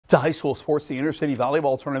To high school sports, the Intercity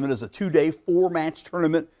Volleyball Tournament is a two-day, four-match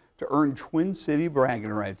tournament to earn Twin City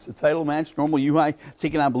bragging rights. The title match, Normal U High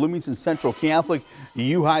taking on Bloomington Central Catholic.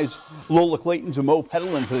 U High's Lola Clayton to Mo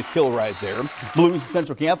Petalin for the kill right there. Bloomington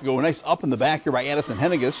Central Catholic go a nice up in the back here by Addison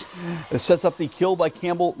Henniges. It sets up the kill by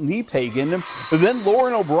Campbell Niepagan. Then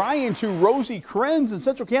Lauren O'Brien to Rosie Krenz, and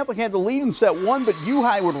Central Catholic had the lead in set one, but U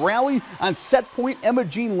High would rally on set point. Emma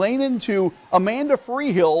Jean Lanen to Amanda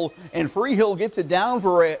Freehill, and Freehill gets it down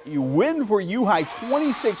for a win for U High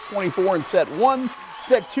 26-24 in set one.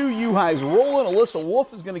 Set two, U High's rolling. Alyssa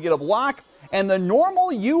Wolf is going to get a block. And the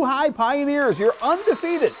Normal U High Pioneers, your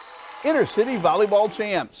undefeated Intercity Volleyball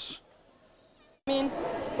champs. I mean,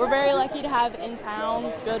 we're very lucky to have in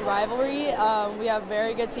town good rivalry. We have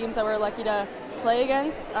very good teams that we're lucky to play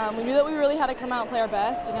against. We knew that we really had to come out and play our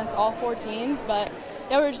best against all four teams, but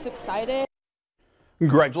yeah, we were just excited.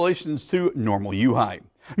 Congratulations to Normal U High.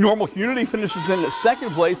 Normal Community finishes in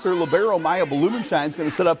second place. Their libero Maya Blumenstein is going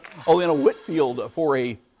to set up Alana Whitfield for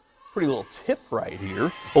a pretty little tip right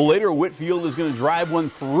here. Later, Whitfield is going to drive one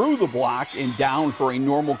through the block and down for a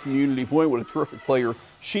Normal Community point. What a terrific player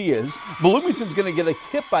she is. Bloomington's going to get a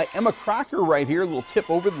tip by Emma Crocker right here. A little tip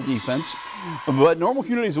over the defense. But Normal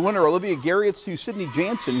Community is a winner. Olivia Garriott to Sydney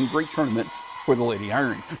Jansen. Great tournament for the Lady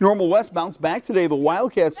Iron. Normal West bounced back today. The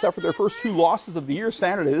Wildcats suffered their first two losses of the year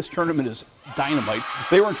Saturday. This tournament is dynamite.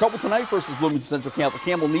 They were in trouble tonight versus Bloomington Central Catholic.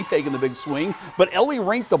 Campbell Niepagan in the big swing, but Ellie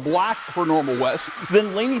Rink the block for Normal West.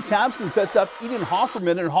 Then Lainey Thompson sets up Eden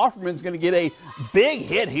Hofferman, and Hofferman's going to get a big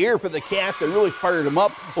hit here for the Cats that really fired him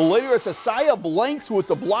up. Well, later it's Asaya Blanks with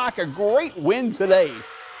the block. A great win today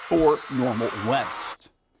for Normal West.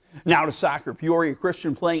 Now to soccer. Peoria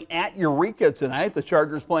Christian playing at Eureka tonight. The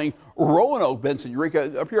Chargers playing Roanoke Benson.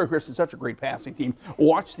 Eureka, Peoria Christian, such a great passing team.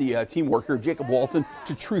 Watch the teamwork here. Jacob Walton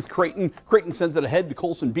to Truth Creighton. Creighton sends it ahead to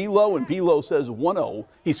Colson Below, and Below says 1-0.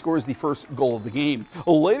 He scores the first goal of the game.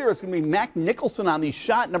 Later, it's going to be Mac Nicholson on the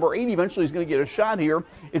shot. Number 8 eventually is going to get a shot here.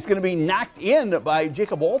 It's going to be knocked in by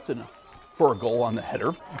Jacob Walton for a goal on the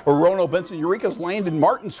header. Roanoke Benson Eureka's Landon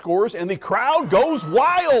Martin scores, and the crowd goes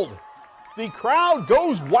wild. The crowd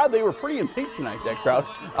goes wild. They were pretty in pink tonight, that crowd.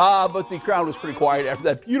 But the crowd was pretty quiet after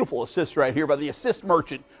that beautiful assist right here by the assist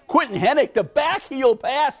merchant, Quentin Hennick. The back heel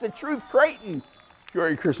pass to Truth Creighton.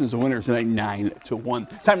 Peoria Christian's the winner tonight,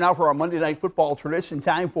 9-1. Time now for our Monday Night Football tradition.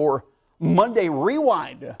 Time for Monday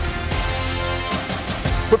Rewind.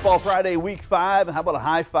 Football Friday, Week 5. How about a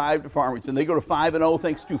high five to Farmington? They go to 5-0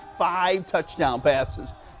 thanks to 5 touchdown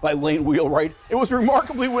passes by Lane Wheelwright. It was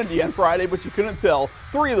remarkably windy on Friday, but you couldn't tell.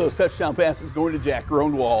 3 of those touchdown passes going to Jack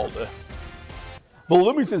Gronwald.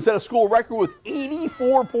 Bloomington set a school record with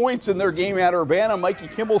 84 points in their game at Urbana. Mikey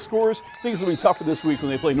Kimball scores. Things will be tougher this week when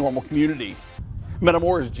they play Normal Community.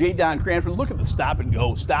 Metamore's J. Don Cranford. Look at the stop and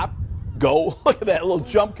go. Stop, go. Look at that little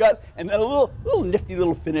jump cut, and then a little nifty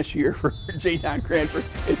little finish here for J. Don Cranford.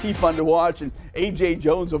 Is he fun to watch? And A.J.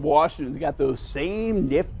 Jones of Washington's got those same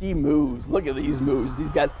nifty moves. Look at these moves.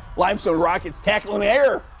 He's got Limestone Rockets tackling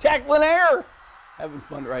air. Tackling air. Having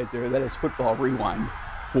fun right there. That is Football Rewind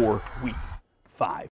for Week 5.